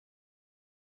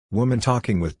Woman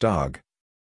talking with dog.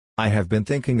 I have been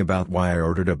thinking about why I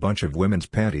ordered a bunch of women's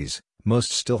panties,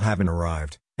 most still haven't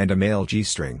arrived, and a male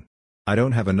G-string. I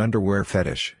don't have an underwear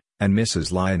fetish, and Mrs.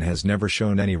 Lion has never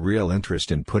shown any real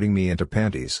interest in putting me into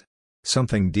panties.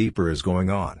 Something deeper is going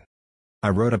on.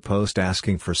 I wrote a post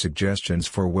asking for suggestions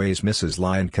for ways Mrs.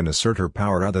 Lion can assert her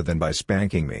power other than by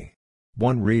spanking me.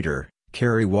 One reader,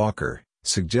 Carrie Walker,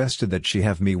 suggested that she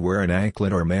have me wear an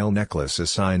anklet or male necklace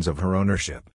as signs of her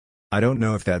ownership. I don't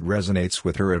know if that resonates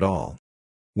with her at all.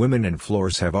 Women in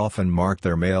floors have often marked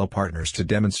their male partners to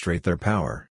demonstrate their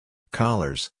power.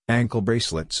 Collars, ankle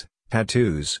bracelets,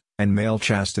 tattoos, and male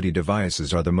chastity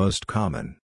devices are the most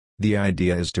common. The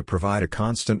idea is to provide a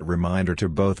constant reminder to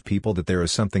both people that there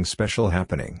is something special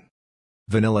happening.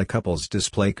 Vanilla couples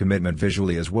display commitment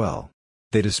visually as well.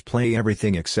 They display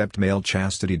everything except male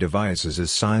chastity devices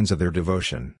as signs of their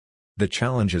devotion. The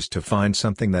challenge is to find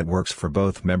something that works for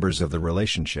both members of the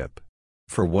relationship.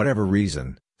 For whatever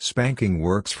reason, spanking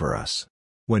works for us.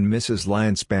 When Mrs.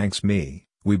 Lion spanks me,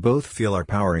 we both feel our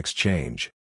power exchange.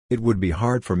 It would be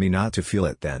hard for me not to feel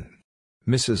it then.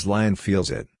 Mrs. Lion feels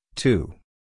it, too.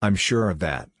 I'm sure of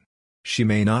that. She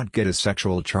may not get a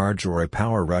sexual charge or a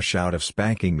power rush out of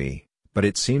spanking me, but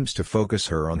it seems to focus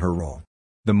her on her role.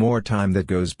 The more time that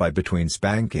goes by between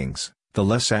spankings, the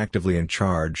less actively in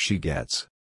charge she gets.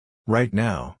 Right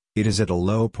now, it is at a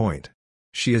low point.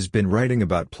 She has been writing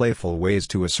about playful ways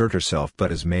to assert herself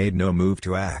but has made no move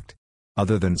to act.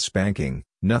 Other than spanking,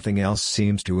 nothing else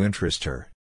seems to interest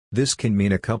her. This can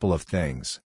mean a couple of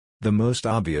things. The most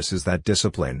obvious is that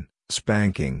discipline,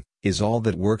 spanking, is all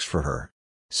that works for her.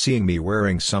 Seeing me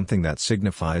wearing something that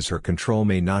signifies her control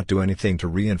may not do anything to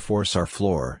reinforce our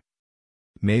floor.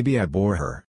 Maybe I bore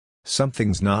her.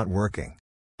 Something's not working.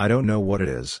 I don't know what it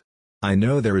is. I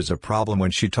know there is a problem when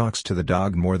she talks to the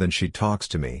dog more than she talks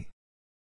to me.